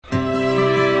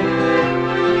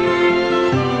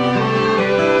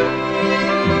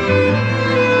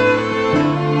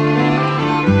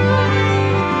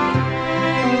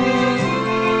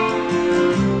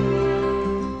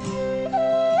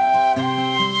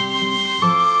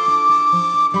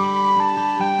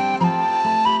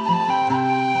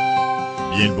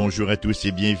Bien le bonjour à tous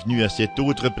et bienvenue à cette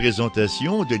autre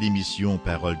présentation de l'émission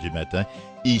Parole du matin.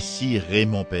 Ici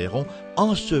Raymond Perron,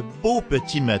 en ce beau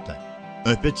petit matin.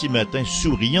 Un petit matin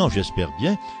souriant, j'espère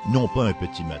bien, non pas un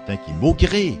petit matin qui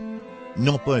maugrait,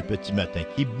 non pas un petit matin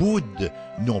qui boude,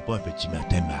 non pas un petit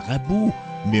matin marabout,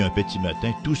 mais un petit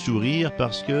matin tout sourire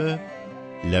parce que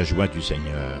la joie du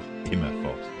Seigneur est ma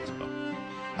force, n'est-ce pas?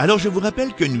 Alors je vous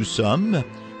rappelle que nous sommes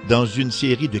dans une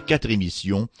série de 4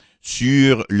 émissions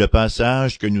sur le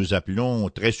passage que nous appelons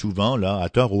très souvent, là, à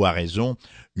tort ou à raison,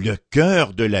 le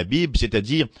cœur de la Bible,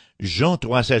 c'est-à-dire Jean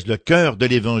 3,16, le cœur de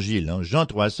l'Évangile. Jean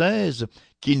 3,16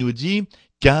 qui nous dit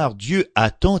 « Car Dieu a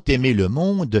tant aimé le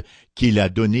monde qu'il a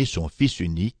donné son Fils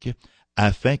unique,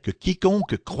 afin que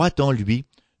quiconque croit en lui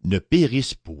ne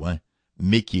périsse point,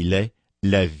 mais qu'il ait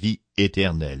la vie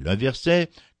éternelle. » Un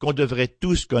verset qu'on devrait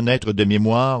tous connaître de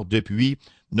mémoire depuis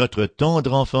notre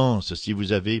tendre enfance. Si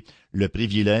vous avez le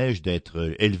privilège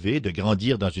d'être élevé, de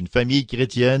grandir dans une famille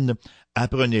chrétienne,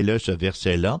 apprenez-le ce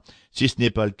verset-là. Si ce n'est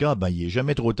pas le cas, il n'est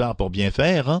jamais trop tard pour bien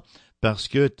faire, parce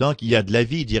que tant qu'il y a de la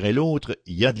vie, dirait l'autre,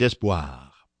 il y a de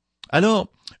l'espoir. Alors,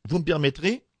 vous me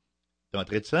permettrez,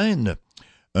 d'entrée de scène,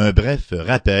 un bref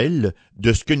rappel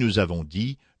de ce que nous avons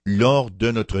dit lors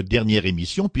de notre dernière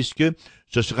émission, puisque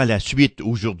ce sera la suite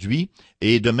aujourd'hui,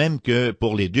 et de même que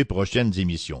pour les 2 prochaines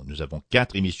émissions. Nous avons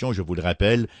 4 émissions, je vous le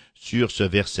rappelle, sur ce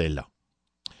verset-là.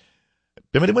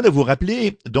 Permettez-moi de vous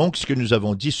rappeler donc ce que nous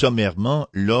avons dit sommairement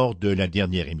lors de la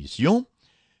dernière émission.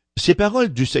 Ces paroles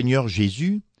du Seigneur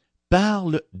Jésus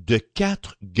parlent de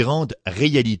 4 grandes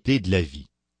réalités de la vie.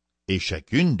 Et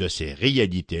chacune de ces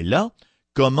réalités-là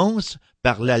commence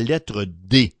par la lettre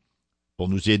D, pour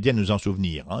nous aider à nous en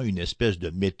souvenir, une espèce de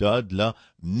méthode là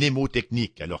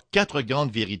mnémotechnique. Alors 4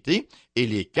 grandes vérités, et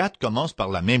les 4 commencent par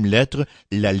la même lettre,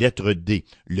 la lettre D.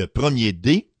 Le premier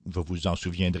D, vous vous en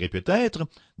souviendrez peut-être,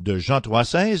 de Jean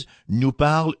 3,16, nous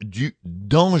parle du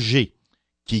danger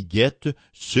qui guette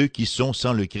ceux qui sont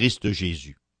sans le Christ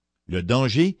Jésus. Le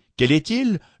danger, quel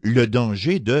est-il? Le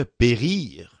danger de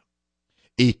périr.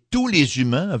 Et tous les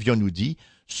humains, avions-nous dit,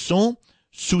 sont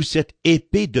sous cette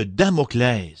épée de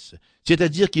Damoclès,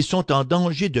 c'est-à-dire qu'ils sont en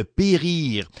danger de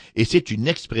périr. Et c'est une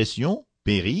expression,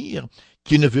 périr,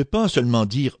 qui ne veut pas seulement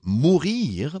dire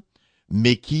mourir,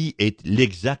 mais qui est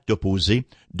l'exact opposé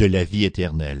de la vie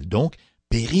éternelle. Donc,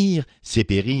 périr, c'est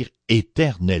périr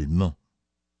éternellement.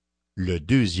 Le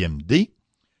deuxième D,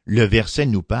 le verset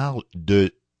nous parle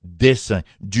de dessein,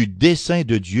 du dessein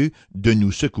de Dieu de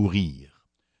nous secourir,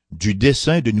 du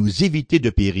dessein de nous éviter de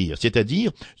périr,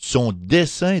 c'est-à-dire son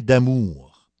dessein d'amour.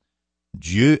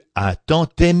 Dieu a tant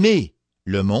aimé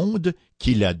le monde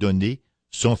qu'il a donné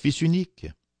son Fils unique.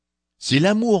 C'est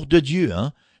l'amour de Dieu,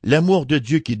 l'amour de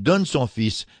Dieu qui donne son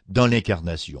Fils dans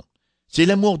l'incarnation. C'est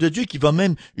l'amour de Dieu qui va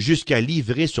même jusqu'à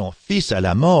livrer son Fils à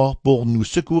la mort pour nous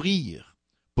secourir,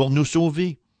 pour nous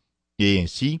sauver, et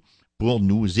ainsi pour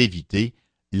nous éviter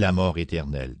la mort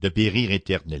éternelle, de périr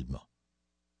éternellement.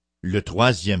 Le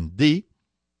troisième D,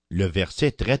 le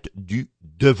verset traite du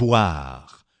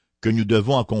devoir que nous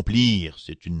devons accomplir.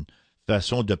 C'est une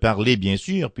façon de parler, bien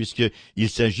sûr, puisqu'il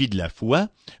s'agit de la foi,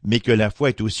 mais que la foi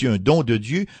est aussi un don de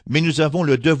Dieu, mais nous avons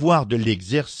le devoir de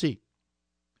l'exercer.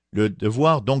 Le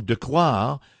devoir donc de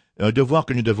croire, un devoir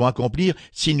que nous devons accomplir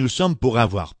si nous sommes pour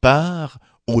avoir part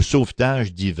au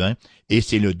sauvetage divin, et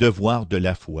c'est le devoir de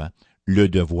la foi, le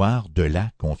devoir de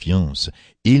la confiance.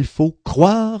 Il faut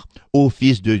croire au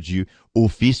Fils de Dieu, au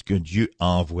Fils que Dieu a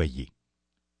envoyé.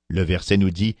 Le verset nous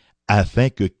dit « Afin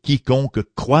que quiconque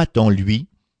croit en lui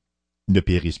ne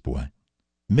périsse point,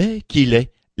 mais qu'il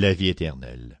ait la vie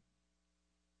éternelle. »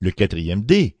 Le quatrième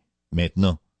D,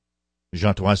 maintenant.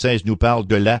 Jean 3,16 nous parle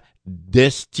de la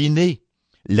destinée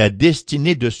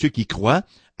de ceux qui croient,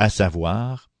 à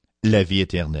savoir la vie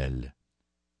éternelle.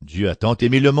 Dieu a tant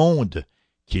aimé le monde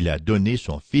qu'il a donné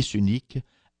son Fils unique,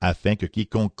 afin que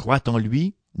quiconque croit en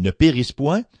lui ne périsse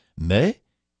point, mais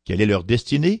quelle est leur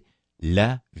destinée?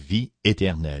 La vie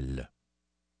éternelle.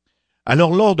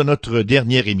 Alors, lors de notre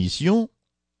dernière émission,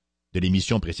 de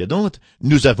l'émission précédente,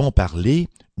 nous avons parlé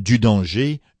du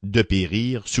danger de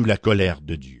périr sous la colère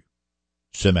de Dieu.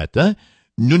 Ce matin,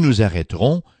 nous nous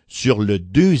arrêterons sur le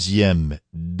deuxième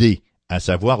D, à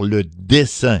savoir le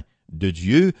dessein de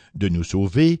Dieu de nous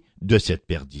sauver de cette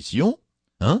perdition,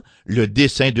 le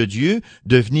dessein de Dieu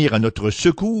de venir à notre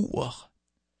secours.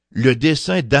 Le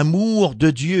dessein d'amour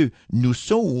de Dieu nous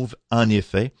sauve, en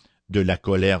effet, de la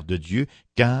colère de Dieu,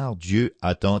 car Dieu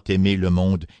a tant aimé le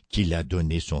monde qu'il a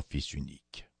donné son Fils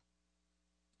unique.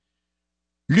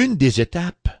 L'une des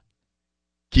étapes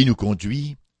qui nous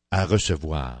conduit à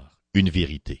recevoir une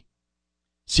vérité,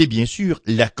 c'est bien sûr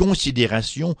la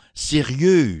considération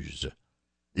sérieuse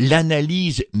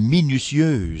l'analyse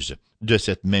minutieuse de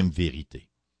cette même vérité.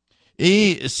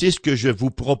 Et c'est ce que je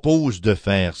vous propose de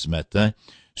faire ce matin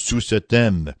sous ce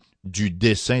thème du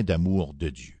dessein d'amour de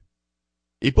Dieu.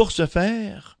 Et pour ce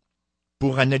faire,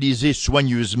 pour analyser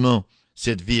soigneusement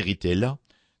cette vérité-là,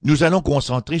 nous allons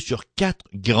concentrer sur 4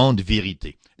 grandes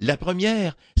vérités. La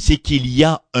première, c'est qu'il y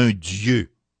a un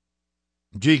Dieu.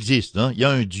 Dieu existe, il y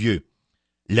a un Dieu.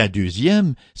 La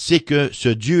deuxième, c'est que ce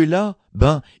Dieu-là,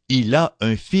 il a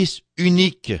un Fils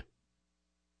unique.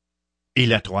 Et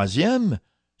la troisième,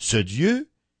 ce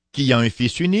Dieu, qui a un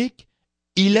Fils unique,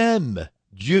 il aime,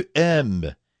 Dieu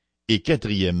aime. Et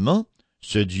quatrièmement,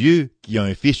 ce Dieu qui a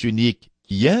un Fils unique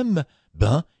qui aime,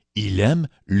 il aime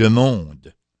le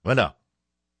monde. Voilà.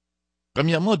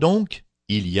 Premièrement donc,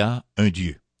 il y a un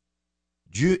Dieu.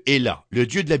 Dieu est là, le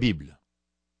Dieu de la Bible.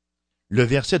 Le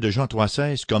verset de Jean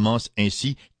 3,16 commence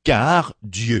ainsi, « Car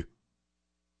Dieu ».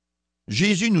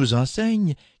 Jésus nous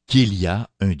enseigne qu'il y a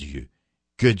un Dieu,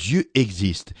 que Dieu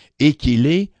existe et qu'il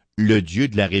est le Dieu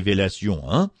de la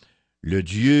révélation. Le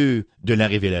Dieu de la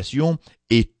révélation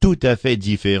est tout à fait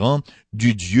différent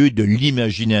du Dieu de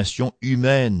l'imagination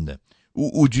humaine,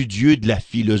 ou du Dieu de la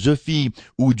philosophie,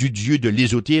 ou du Dieu de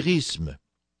l'ésotérisme.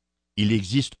 Il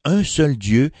existe un seul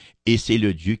Dieu, et c'est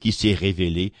le Dieu qui s'est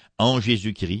révélé en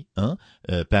Jésus-Christ,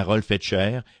 parole faite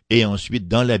chair, et ensuite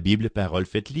dans la Bible, parole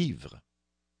faite livre.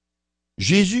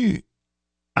 Jésus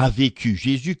a vécu,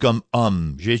 Jésus comme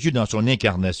homme, Jésus dans son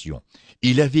incarnation.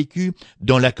 Il a vécu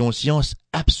dans la conscience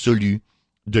absolue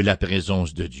de la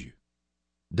présence de Dieu.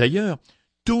 D'ailleurs,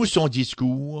 tout son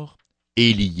discours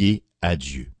est lié à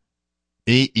Dieu.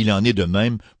 Et il en est de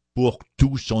même pour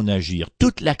tout son agir.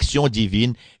 Toute l'action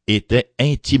divine était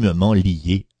intimement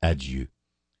liée à Dieu.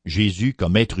 Jésus,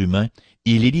 comme être humain,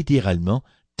 il est littéralement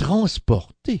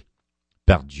transporté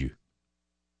par Dieu.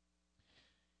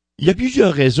 Il y a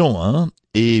plusieurs raisons,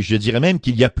 et je dirais même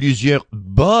qu'il y a plusieurs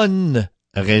bonnes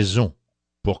raisons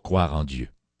pour croire en Dieu.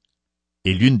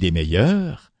 Et l'une des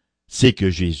meilleures, c'est que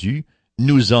Jésus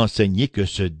nous a enseigné que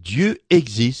ce Dieu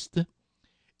existe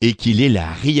et qu'il est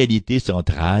la réalité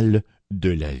centrale de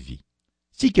la vie.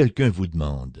 Si quelqu'un vous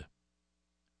demande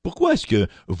 « Pourquoi est-ce que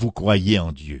vous croyez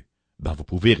en Dieu ?» Vous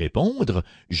pouvez répondre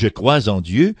 « Je crois en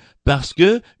Dieu parce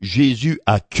que Jésus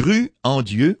a cru en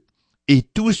Dieu et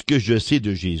tout ce que je sais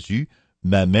de Jésus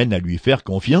m'amène à lui faire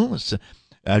confiance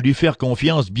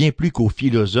bien plus qu'aux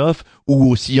philosophes ou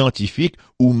aux scientifiques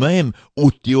ou même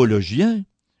aux théologiens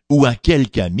ou à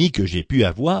quelque ami que j'ai pu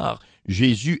avoir.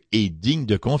 Jésus est digne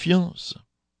de confiance. »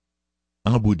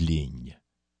 En bout de ligne,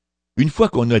 une fois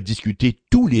qu'on a discuté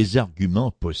tous les arguments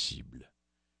possibles,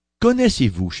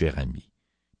 connaissez-vous, cher ami,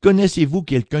 connaissez-vous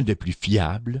quelqu'un de plus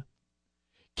fiable,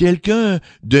 quelqu'un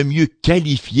de mieux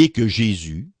qualifié que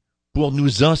Jésus pour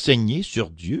nous enseigner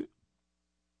sur Dieu?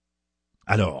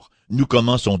 Alors, nous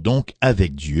commençons donc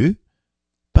avec Dieu,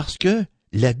 parce que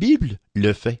la Bible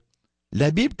le fait.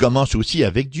 La Bible commence aussi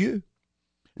avec Dieu.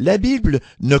 La Bible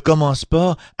ne commence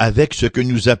pas avec ce que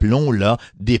nous appelons là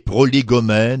des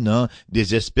prolégomènes,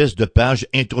 des espèces de pages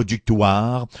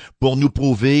introductoires pour nous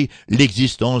prouver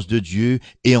l'existence de Dieu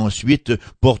et ensuite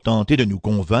pour tenter de nous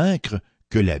convaincre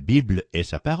que la Bible est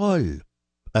sa parole.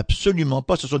 Absolument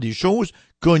pas, ce sont des choses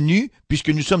connues puisque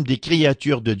nous sommes des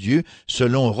créatures de Dieu.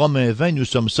 Selon Romains 20, nous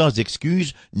sommes sans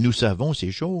excuse, nous savons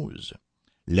ces choses.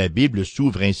 La Bible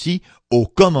s'ouvre ainsi au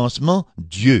commencement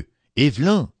Dieu, et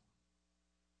v'là.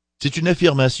 C'est une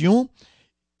affirmation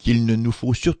qu'il ne nous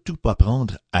faut surtout pas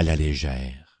prendre à la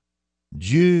légère.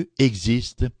 Dieu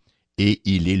existe et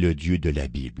il est le Dieu de la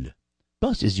Bible.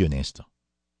 Pensez-y un instant.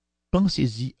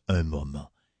 Pensez-y un moment.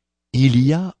 Il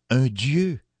y a un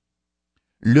Dieu.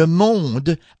 Le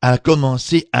monde a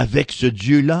commencé avec ce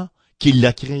Dieu-là qui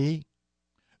l'a créé.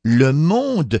 Le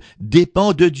monde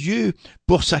dépend de Dieu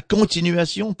pour sa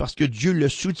continuation parce que Dieu le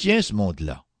soutient, ce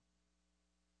monde-là.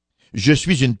 Je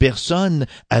suis une personne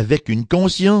avec une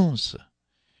conscience.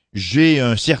 J'ai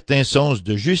un certain sens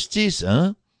de justice,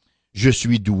 Je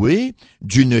suis doué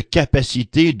d'une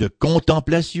capacité de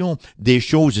contemplation des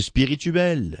choses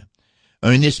spirituelles.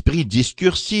 Un esprit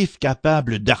discursif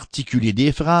capable d'articuler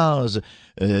des phrases,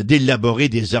 d'élaborer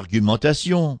des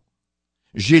argumentations.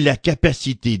 J'ai la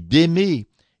capacité d'aimer,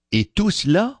 et tout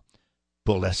cela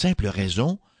pour la simple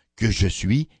raison que je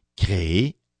suis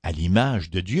créé à l'image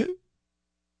de Dieu.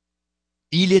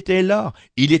 Il était là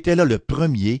le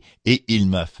premier, et il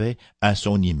m'a fait à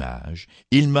son image.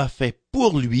 Il m'a fait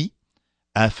pour lui,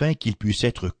 afin qu'il puisse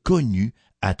être connu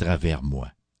à travers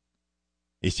moi.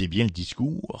 Et c'est bien le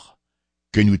discours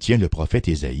que nous tient le prophète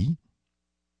Ésaïe.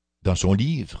 Dans son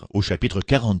livre, au chapitre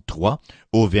 43,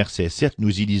 au verset 7,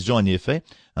 nous y lisons en effet,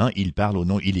 il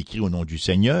écrit au nom du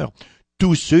Seigneur, «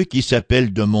 tous ceux qui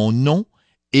s'appellent de mon nom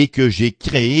et que j'ai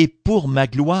créés pour ma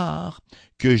gloire,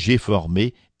 que j'ai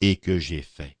formé et que j'ai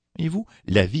fait. Et vous,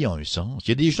 la vie a un sens. Il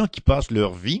y a des gens qui passent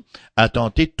leur vie à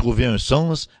tenter de trouver un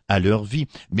sens à leur vie.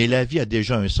 Mais la vie a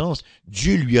déjà un sens.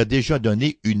 Dieu lui a déjà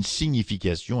donné une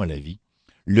signification à la vie.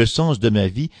 Le sens de ma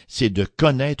vie, c'est de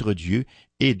connaître Dieu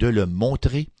et de le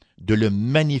montrer, de le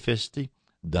manifester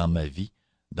dans ma vie,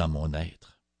 dans mon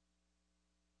être.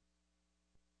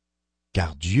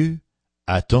 Car Dieu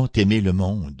a tant aimé le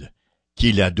monde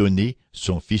qu'il a donné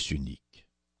son Fils unique.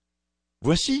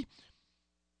 Voici,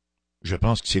 je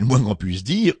pense que c'est le moins qu'on puisse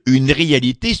dire, une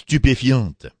réalité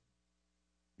stupéfiante.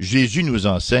 Jésus nous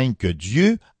enseigne que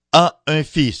Dieu a un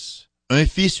Fils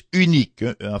unique.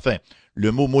 Enfin,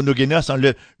 le mot monogénos,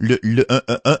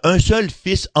 un seul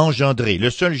Fils engendré,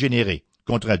 le seul généré,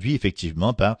 qu'on traduit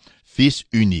effectivement par Fils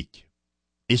unique.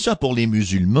 Et ça, pour les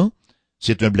musulmans,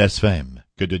 c'est un blasphème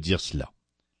que de dire cela.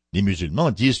 Les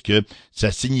musulmans disent que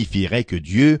ça signifierait que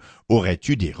Dieu aurait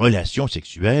eu des relations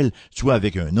sexuelles, soit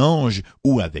avec un ange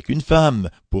ou avec une femme,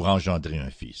 pour engendrer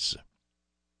un fils.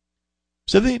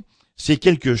 Vous savez, c'est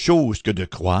quelque chose que de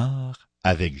croire,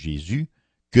 avec Jésus,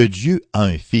 que Dieu a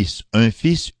un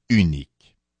fils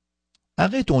unique.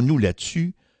 Arrêtons-nous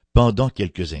là-dessus pendant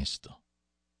quelques instants.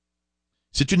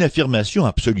 C'est une affirmation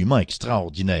absolument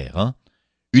extraordinaire, hein?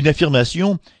 Une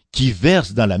affirmation qui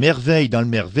verse dans la merveille, dans le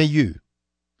merveilleux.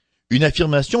 Une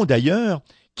affirmation d'ailleurs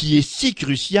qui est si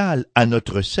cruciale à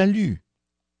notre salut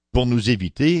pour nous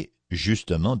éviter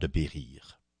justement de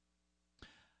périr.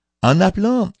 En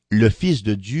appelant le Fils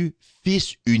de Dieu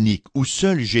Fils unique ou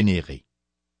seul généré,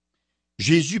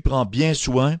 Jésus prend bien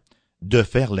soin de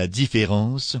faire la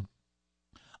différence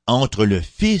entre le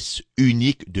Fils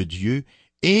unique de Dieu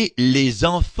et les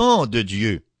enfants de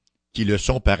Dieu qui le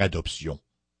sont par adoption.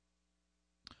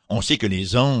 On sait que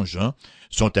les anges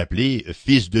sont appelés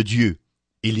fils de Dieu,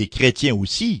 et les chrétiens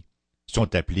aussi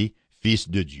sont appelés fils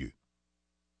de Dieu.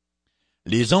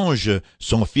 Les anges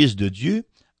sont fils de Dieu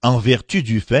en vertu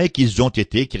du fait qu'ils ont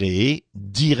été créés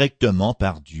directement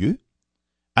par Dieu,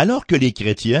 alors que les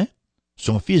chrétiens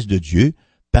sont fils de Dieu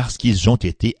parce qu'ils ont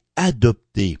été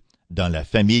adoptés dans la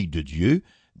famille de Dieu,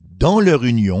 dans leur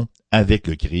union avec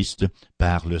le Christ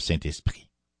par le Saint-Esprit.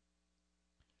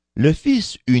 Le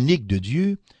Fils unique de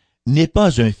Dieu n'est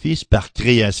pas un fils par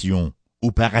création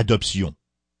ou par adoption,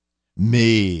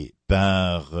 mais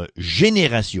par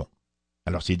génération.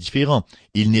 Alors c'est différent.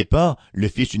 Il n'est pas le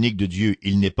Fils unique de Dieu,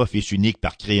 il n'est pas Fils unique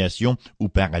par création ou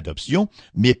par adoption,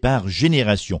 mais par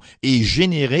génération. Et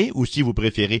générer, ou si vous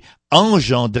préférez,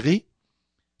 engendrer,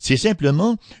 c'est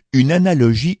simplement une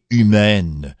analogie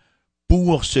humaine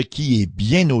pour ce qui est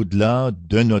bien au-delà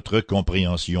de notre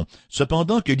compréhension,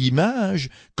 cependant que l'image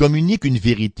communique une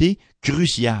vérité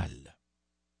cruciale.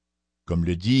 Comme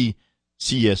le dit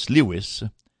C.S. Lewis,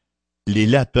 les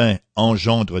lapins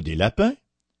engendrent des lapins,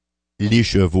 les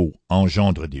chevaux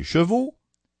engendrent des chevaux,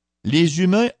 les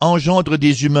humains engendrent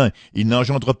des humains, ils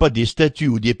n'engendrent pas des statues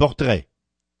ou des portraits.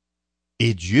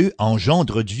 Et Dieu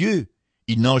engendre Dieu,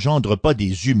 il n'engendre pas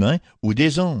des humains ou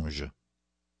des anges.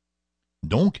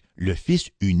 Donc, le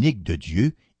Fils unique de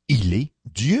Dieu, il est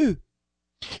Dieu.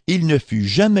 Il ne fut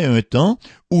jamais un temps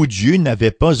où Dieu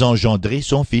n'avait pas engendré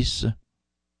son Fils.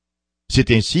 C'est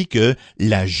ainsi que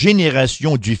la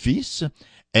génération du Fils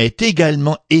est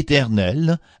également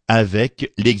éternelle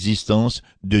avec l'existence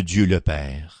de Dieu le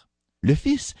Père. Le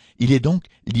Fils, il est donc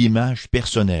l'image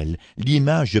personnelle,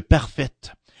 l'image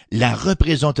parfaite, la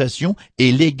représentation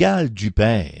et l'égale du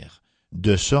Père,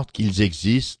 de sorte qu'ils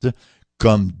existent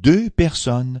comme deux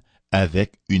personnes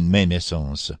avec une même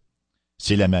essence.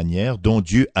 C'est la manière dont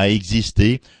Dieu a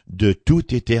existé de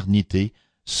toute éternité,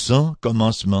 sans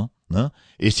commencement,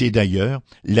 et c'est d'ailleurs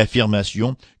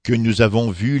l'affirmation que nous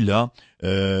avons vue là,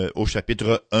 au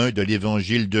chapitre 1 de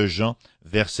l'Évangile de Jean,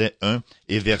 verset 1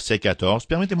 et verset 14.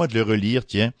 Permettez-moi de le relire,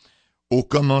 tiens. Au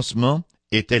commencement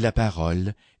était la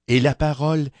parole, et la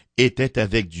parole était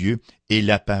avec Dieu, et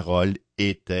la parole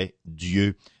était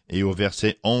Dieu. Et au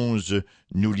verset 11,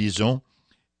 nous lisons,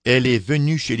 « Elle est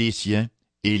venue chez les siens,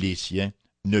 et les siens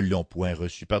ne l'ont point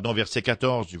reçue. » Pardon, verset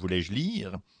 14, voulais-je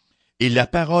lire. « Et la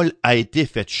parole a été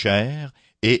faite chair,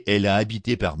 et elle a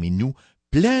habité parmi nous,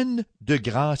 pleine de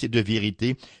grâce et de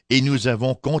vérité, et nous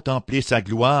avons contemplé sa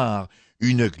gloire,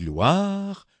 une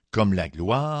gloire comme la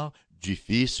gloire du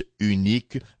Fils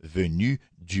unique venu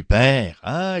du Père. »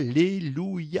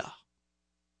 Alléluia!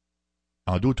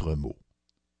 En d'autres mots,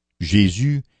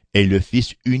 Jésus est le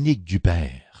Fils unique du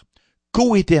Père,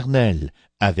 coéternel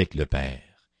avec le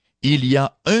Père. Il y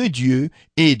a un Dieu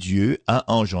et Dieu a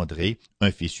engendré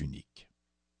un Fils unique.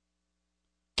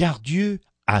 Car Dieu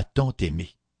a tant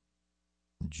aimé.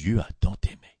 Dieu a tant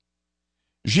aimé.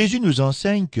 Jésus nous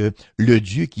enseigne que le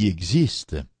Dieu qui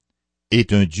existe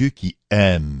est un Dieu qui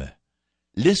aime.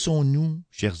 Laissons-nous,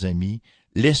 chers amis,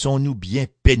 laissons-nous bien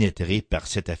pénétrer par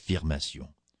cette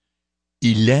affirmation.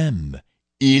 Il aime,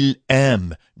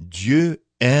 Dieu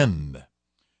aime.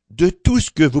 De tout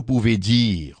ce que vous pouvez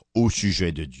dire au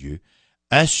sujet de Dieu,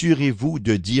 assurez-vous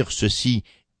de dire ceci,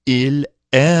 il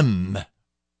aime.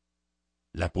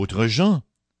 L'apôtre Jean,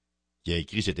 qui a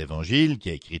écrit cet évangile, qui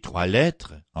a écrit 3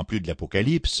 lettres, en plus de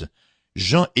l'Apocalypse,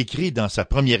 Jean écrit dans sa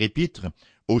première épître,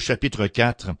 au chapitre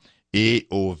 4 et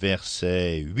au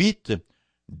verset 8,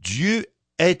 « Dieu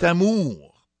est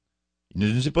amour ». Il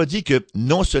ne nous a pas dit que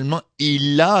non seulement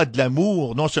il a de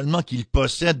l'amour, non seulement qu'il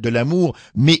possède de l'amour,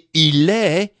 mais il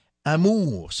est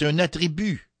amour, c'est un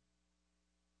attribut.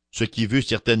 Ce qui veut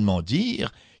certainement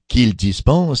dire qu'il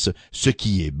dispense ce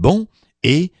qui est bon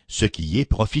et ce qui est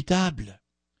profitable.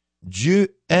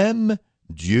 Dieu aime,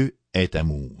 Dieu est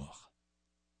amour.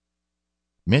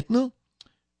 Maintenant,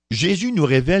 Jésus nous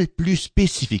révèle plus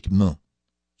spécifiquement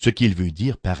ce qu'il veut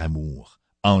dire par amour,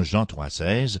 en Jean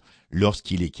 3,16,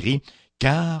 lorsqu'il écrit «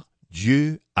 Car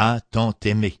Dieu a tant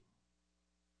aimé ».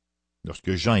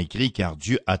 Lorsque Jean écrit « Car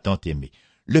Dieu a tant aimé »,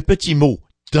 le petit mot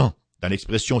 « tant » dans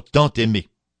l'expression « tant aimé »,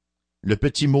 le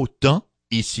petit mot « tant »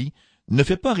 ici ne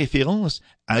fait pas référence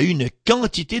à une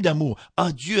quantité d'amour.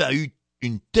 Ah, Dieu a eu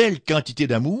une telle quantité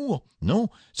d'amour. Non,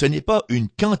 ce n'est pas une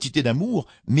quantité d'amour,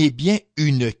 mais bien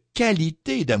une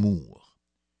qualité d'amour.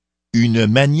 Une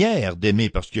manière d'aimer,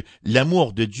 parce que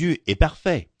l'amour de Dieu est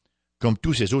parfait, comme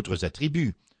tous ses autres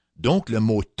attributs. Donc le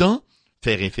mot « tant »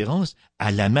 fait référence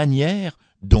à la manière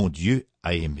dont Dieu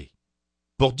a aimé.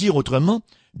 Pour dire autrement,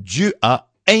 Dieu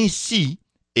a ainsi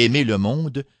aimé le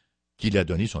monde qu'il a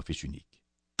donné son Fils unique.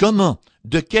 Comment,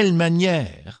 de quelle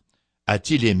manière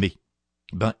a-t-il aimé?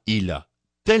 Il a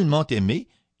tellement aimé,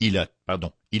 il a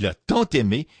tant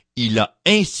aimé, il a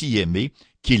ainsi aimé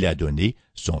qu'il a donné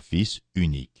son Fils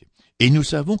unique. Et nous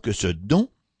savons que ce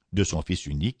don de son Fils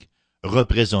unique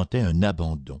représentait un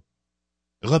abandon,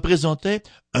 représentait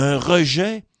un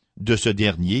rejet de ce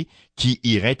dernier qui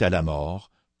irait à la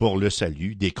mort pour le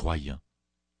salut des croyants.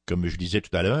 Comme je disais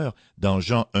tout à l'heure, dans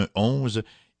Jean 1,11,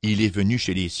 il est venu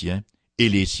chez les siens, et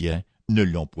les siens ne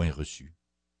l'ont point reçu.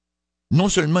 Non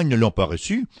seulement ils ne l'ont pas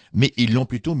reçu, mais ils l'ont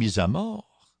plutôt mis à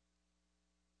mort.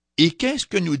 Et qu'est-ce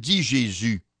que nous dit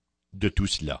Jésus de tout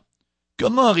cela?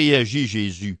 Comment réagit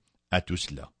Jésus à tout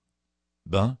cela?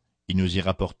 Il nous est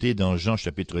rapporté dans Jean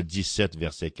chapitre 17,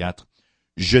 verset 4,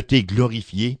 « Je t'ai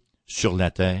glorifié sur la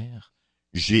terre,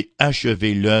 j'ai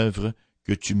achevé l'œuvre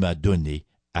que tu m'as donnée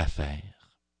à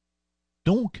faire. »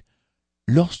 Donc,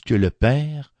 lorsque le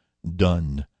Père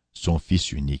donne son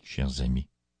Fils unique, chers amis,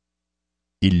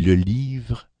 il le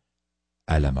livre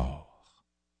à la mort.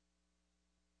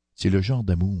 C'est le genre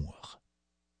d'amour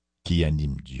qui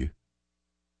anime Dieu.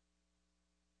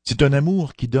 C'est un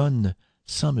amour qui donne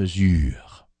sans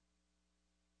mesure.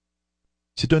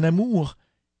 C'est un amour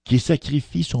qui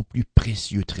sacrifie son plus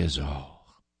précieux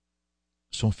trésor,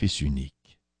 son Fils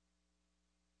unique.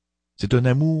 C'est un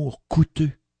amour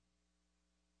coûteux,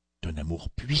 c'est un amour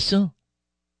puissant,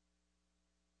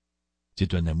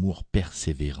 c'est un amour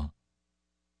persévérant.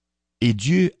 Et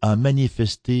Dieu a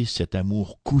manifesté cet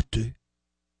amour coûteux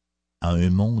à un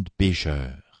monde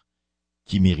pécheur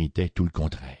qui méritait tout le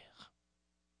contraire.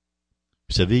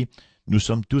 Vous savez, nous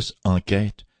sommes tous en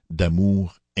quête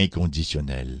d'amour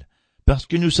inconditionnel, parce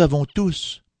que nous savons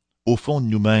tous, au fond de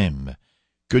nous-mêmes,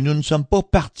 que nous ne sommes pas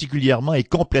particulièrement et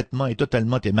complètement et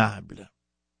totalement aimables.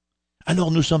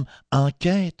 Alors nous sommes en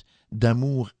quête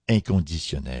d'amour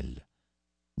inconditionnel.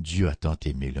 Dieu a tant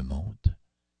aimé le monde.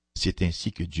 C'est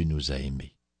ainsi que Dieu nous a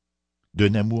aimés.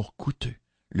 D'un amour coûteux,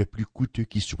 le plus coûteux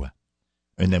qui soit.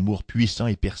 Un amour puissant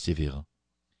et persévérant.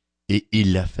 Et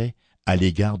il l'a fait à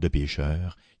l'égard de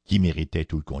pécheurs qui méritaient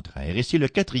tout le contraire. Et c'est le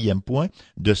 4e point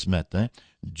de ce matin.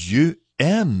 Dieu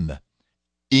aime,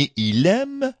 et il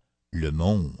aime le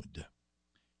monde.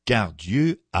 Car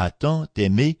Dieu a tant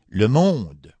aimé le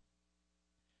monde.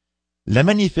 La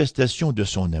manifestation de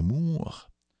son amour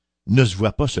ne se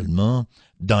voit pas seulement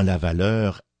dans la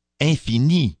valeur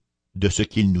infinie de ce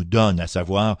qu'il nous donne, à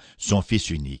savoir son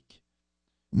Fils unique.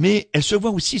 Mais elle se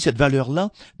voit aussi, cette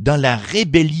valeur-là, dans la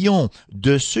rébellion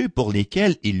de ceux pour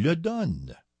lesquels il le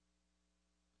donne.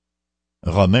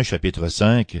 Romains chapitre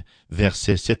 5,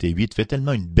 versets 7 et 8 fait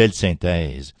tellement une belle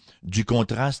synthèse du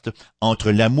contraste entre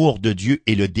l'amour de Dieu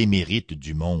et le démérite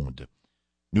du monde.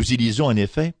 Nous y lisons en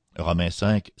effet, Romains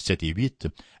 5, 7 et 8,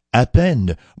 « À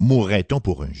peine mourrait-on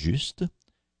pour un juste,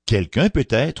 quelqu'un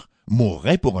peut-être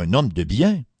mourrait pour un homme de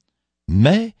bien,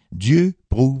 mais Dieu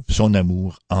prouve son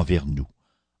amour envers nous,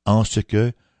 en ce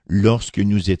que, lorsque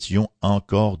nous étions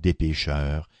encore des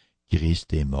pécheurs,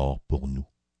 Christ est mort pour nous.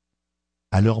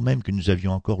 Alors même que nous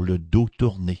avions encore le dos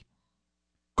tourné,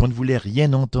 qu'on ne voulait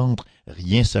rien entendre,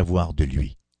 rien savoir de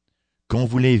lui, qu'on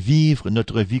voulait vivre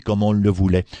notre vie comme on le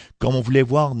voulait, qu'on voulait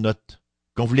boire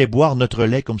notre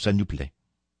lait comme ça nous plaît,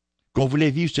 qu'on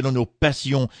voulait vivre selon nos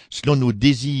passions, selon nos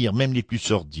désirs, même les plus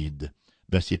sordides.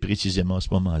 C'est précisément à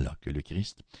ce moment-là que le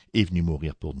Christ est venu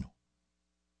mourir pour nous.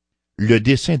 Le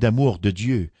dessein d'amour de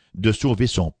Dieu, de sauver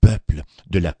son peuple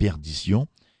de la perdition,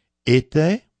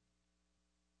 était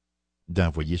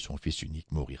d'envoyer son Fils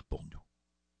unique mourir pour nous.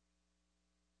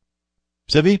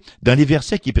 Vous savez, dans les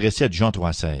versets qui précèdent Jean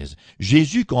 3,16,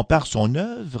 Jésus compare son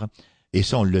œuvre, et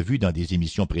ça on l'a vu dans des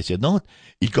émissions précédentes,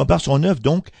 il compare son œuvre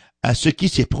donc à ce qui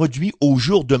s'est produit au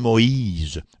jour de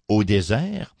Moïse, au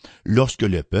désert, lorsque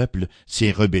le peuple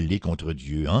s'est rebellé contre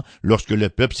Dieu, lorsque le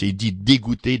peuple s'est dit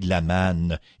dégoûté de la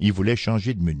manne, il voulait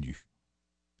changer de menu.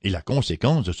 Et la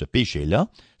conséquence de ce péché-là,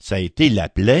 ça a été la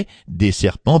plaie des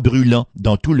serpents brûlants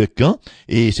dans tout le camp,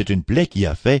 et c'est une plaie qui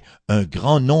a fait un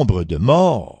grand nombre de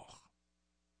morts.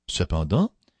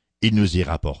 Cependant, il nous est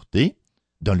rapporté,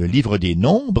 dans le livre des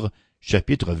Nombres,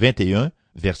 chapitre 21,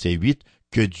 verset 8,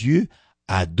 que Dieu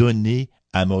a donné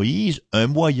à Moïse un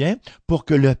moyen pour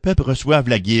que le peuple reçoive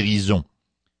la guérison.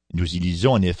 Nous y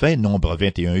lisons en effet, Nombre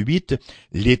 21, 8,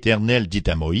 « L'Éternel dit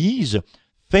à Moïse,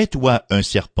 « Fais-toi un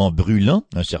serpent brûlant,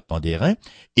 un serpent d'airain,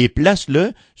 et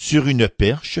place-le sur une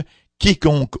perche.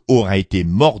 Quiconque aura été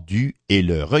mordu et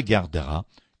le regardera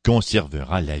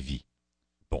conservera la vie. »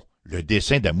 Bon, le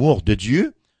dessein d'amour de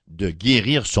Dieu, de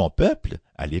guérir son peuple,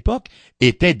 à l'époque,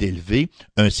 était d'élever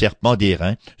un serpent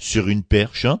d'airain sur une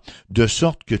perche, de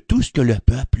sorte que tout ce que le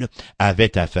peuple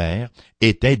avait à faire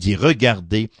était d'y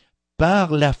regarder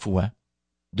par la foi,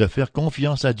 de faire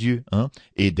confiance à Dieu,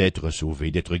 et d'être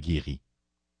sauvé, d'être guéri.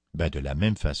 De la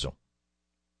même façon,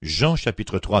 Jean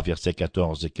chapitre 3, versets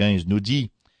 14 et 15 nous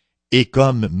dit, « Et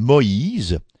comme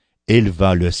Moïse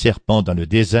éleva le serpent dans le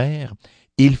désert,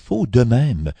 il faut de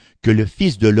même que le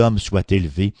Fils de l'homme soit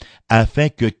élevé, afin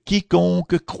que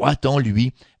quiconque croit en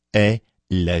lui ait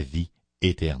la vie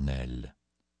éternelle. »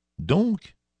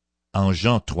 Donc, en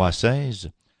Jean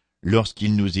 3,16,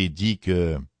 lorsqu'il nous est dit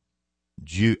que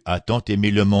Dieu a tant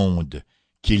aimé le monde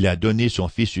qu'il a donné son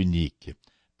Fils unique,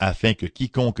 afin que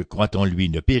quiconque croit en lui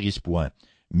ne périsse point,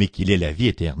 mais qu'il ait la vie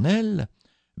éternelle,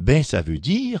 ça veut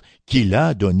dire qu'il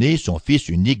a donné son Fils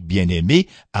unique bien-aimé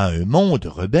à un monde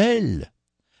rebelle,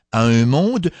 à un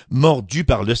monde mordu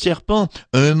par le serpent,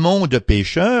 un monde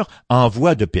pécheur en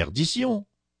voie de perdition,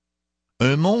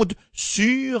 un monde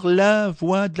sur la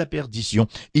voie de la perdition.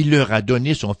 Il leur a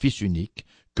donné son Fils unique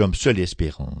comme seule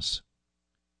espérance.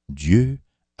 Dieu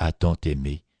a tant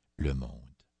aimé le monde.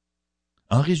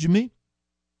 En résumé,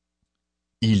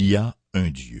 il y a un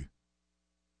Dieu.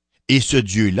 Et ce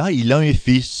Dieu-là, il a un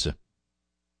Fils.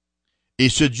 Et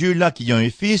ce Dieu-là qui a un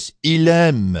Fils, il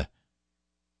aime.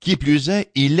 Qui plus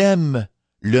est, il aime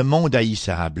le monde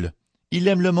haïssable. Il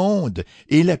aime le monde.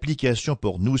 Et l'application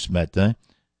pour nous ce matin,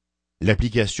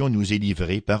 l'application nous est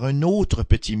livrée par un autre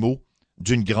petit mot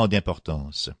d'une grande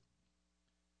importance.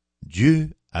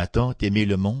 Dieu a tant aimé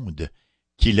le monde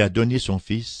qu'il a donné son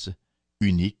Fils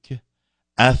unique,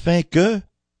 afin que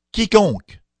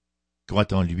quiconque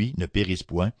croit en lui ne périsse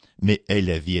point, mais ait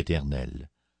la vie éternelle.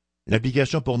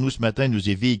 L'application pour nous ce matin nous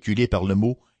est véhiculée par le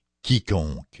mot «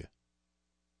 quiconque ».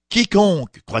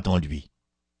 Quiconque croit en lui.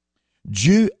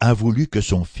 Dieu a voulu que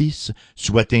son Fils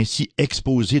soit ainsi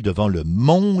exposé devant le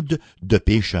monde de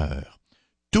pécheurs.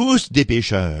 Tous des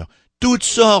pécheurs, toutes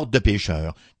sortes de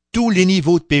pécheurs, tous les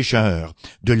niveaux de pécheurs,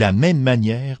 de la même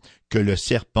manière que le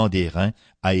serpent d'airain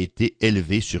a été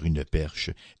élevé sur une perche.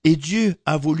 Et Dieu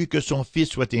a voulu que son Fils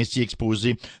soit ainsi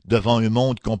exposé devant un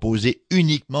monde composé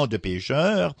uniquement de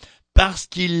pécheurs, parce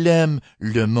qu'il aime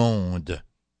le monde.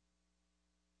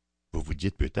 Vous vous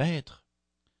dites peut-être,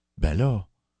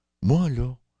 moi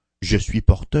je suis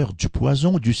porteur du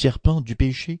poison, du serpent, du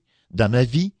péché, dans ma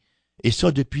vie, et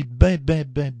ça depuis ben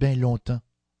longtemps.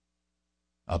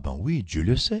 Oui, Dieu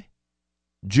le sait.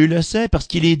 Dieu le sait parce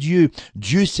qu'il est Dieu.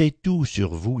 Dieu sait tout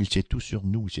sur vous, il sait tout sur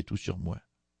nous, il sait tout sur moi.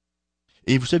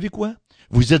 Et vous savez quoi?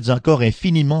 Vous êtes encore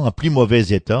infiniment en plus mauvais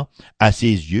état à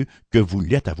ses yeux que vous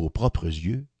l'êtes à vos propres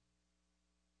yeux.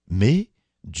 Mais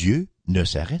Dieu ne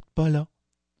s'arrête pas là.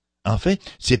 En fait,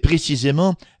 c'est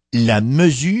précisément la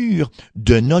mesure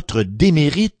de notre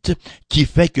démérite qui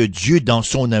fait que Dieu, dans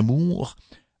son amour,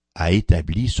 a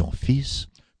établi son Fils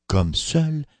comme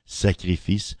seul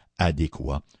sacrifice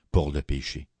adéquat pour le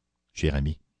péché. Cher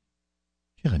ami,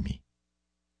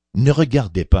 ne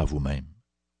regardez pas vous-même.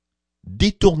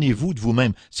 détournez-vous de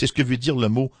vous-même. C'est ce que veut dire le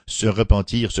mot se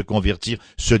repentir, se convertir,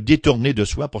 se détourner de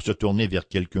soi pour se tourner vers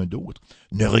quelqu'un d'autre.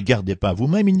 Ne regardez pas à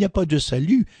vous-même, il n'y a pas de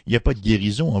salut, il n'y a pas de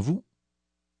guérison en vous.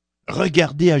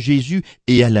 Regardez à Jésus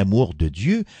et à l'amour de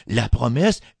Dieu. La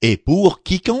promesse est pour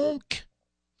quiconque.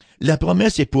 La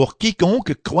promesse est pour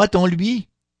quiconque croit en lui.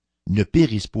 Ne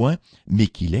périsse point, mais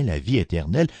qu'il ait la vie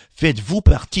éternelle. Faites-vous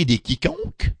partie des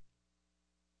quiconques?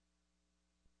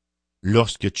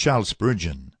 Lorsque Charles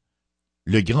Spurgeon,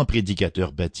 le grand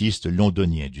prédicateur baptiste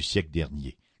londonien du siècle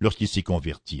dernier, lorsqu'il s'est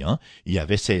converti, il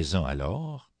avait 16 ans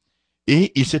alors,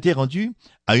 et il s'était rendu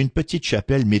à une petite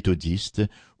chapelle méthodiste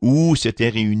où s'étaient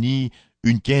réunis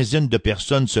une quinzaine de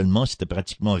personnes seulement, c'était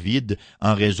pratiquement vide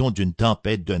en raison d'une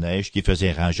tempête de neige qui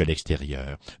faisait rage à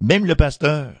l'extérieur. Même le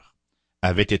pasteur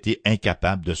avait été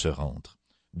incapable de se rendre.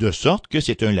 De sorte que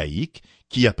c'est un laïc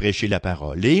qui a prêché la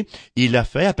parole. Et il l'a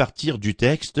fait à partir du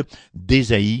texte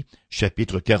d'Ésaïe,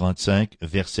 chapitre 45,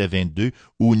 verset 22,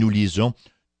 où nous lisons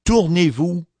 «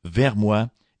 Tournez-vous vers moi,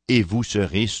 et vous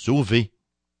serez sauvés.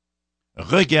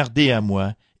 Regardez à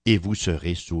moi, et vous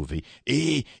serez sauvés. »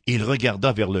 Et il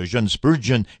regarda vers le jeune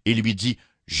Spurgeon et lui dit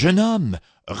 « Jeune homme,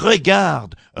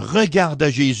 regarde à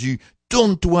Jésus,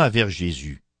 tourne-toi vers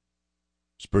Jésus. »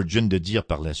 Spurgeon de dire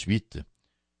par la suite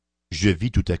 « Je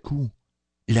vis tout à coup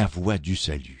la voie du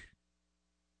salut. »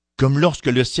 Comme lorsque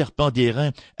le serpent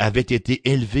d'airain avait été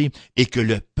élevé et que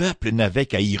le peuple n'avait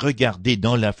qu'à y regarder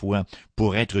dans la foi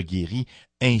pour être guéri,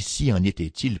 ainsi en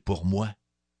était-il pour moi.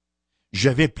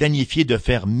 J'avais planifié de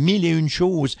faire 1001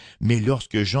 choses, mais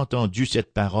lorsque j'entendis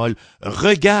cette parole, «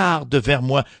 Regarde vers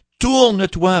moi,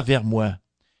 tourne-toi vers moi »,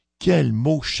 quel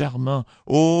mot charmant!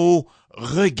 Oh,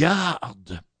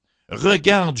 regarde!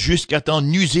 Regarde jusqu'à t'en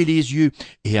user les yeux.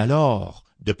 Et alors,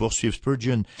 de poursuivre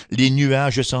Spurgeon, les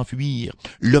nuages s'enfuirent,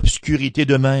 l'obscurité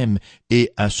de même,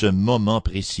 et à ce moment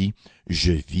précis,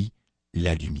 je vis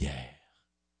la lumière.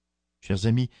 Chers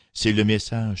amis, c'est le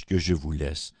message que je vous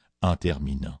laisse en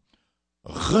terminant.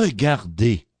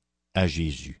 Regardez à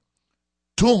Jésus.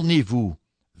 Tournez-vous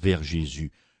vers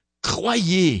Jésus.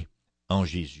 Croyez en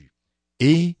Jésus.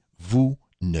 Et vous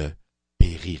ne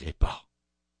périrez pas.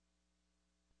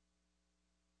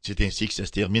 C'est ainsi que ça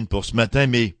se termine pour ce matin,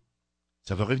 mais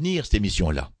ça va revenir, cette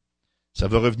émission-là. Ça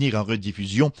va revenir en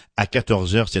rediffusion à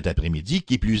 14h cet après-midi.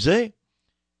 Qui plus est,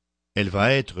 elle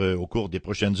va être au cours des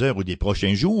prochaines heures ou des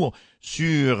prochains jours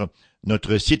sur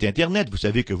notre site Internet. Vous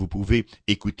savez que vous pouvez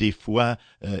écouter Foi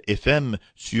FM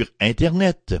sur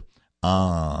Internet.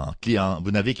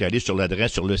 Vous n'avez qu'à aller sur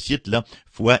l'adresse, sur le site, là,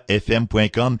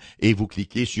 foifm.com, et vous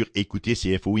cliquez sur Écouter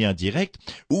CFOI en direct,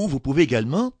 ou vous pouvez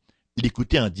également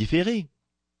l'écouter en différé.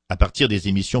 À partir des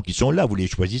émissions qui sont là, vous les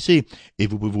choisissez, et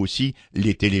vous pouvez aussi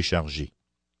les télécharger.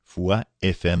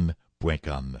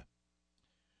 foifm.com.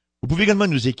 Vous pouvez également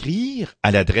nous écrire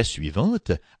à l'adresse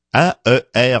suivante,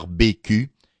 AERBQ,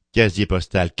 casier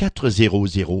postal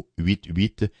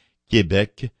 40088,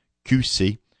 Québec,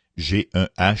 QC,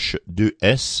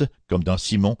 G1H2S, comme dans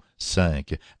Simon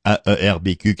 5.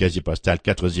 AERBQ, casier postal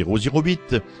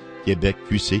 4008, Québec,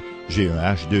 QC,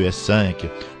 G1H2S5.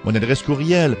 Mon adresse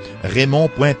courriel,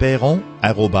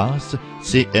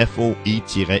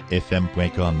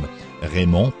 raymond.perron@cfoi-fm.com.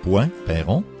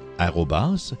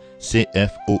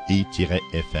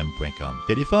 raymond.perron@cfoi-fm.com.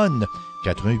 Téléphone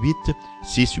 88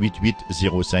 688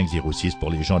 0506 pour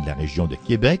les gens de la région de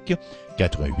Québec,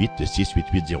 88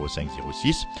 688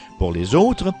 0506 pour les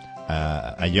autres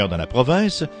ailleurs dans la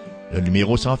province. Le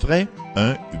numéro sans frais,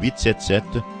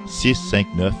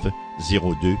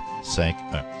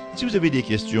 1-877-659-0251. Si vous avez des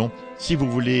questions, si vous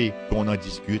voulez qu'on en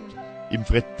discute, il me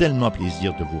ferait tellement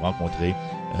plaisir de vous rencontrer,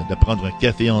 de prendre un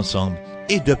café ensemble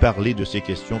et de parler de ces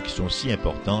questions qui sont si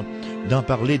importantes, d'en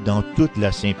parler dans toute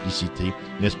la simplicité,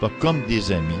 n'est-ce pas, comme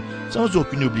des amis, sans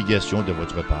aucune obligation de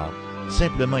votre part,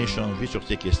 simplement échanger sur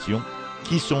ces questions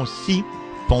qui sont si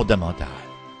fondamentales.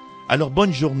 Alors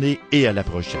bonne journée et à la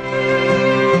prochaine.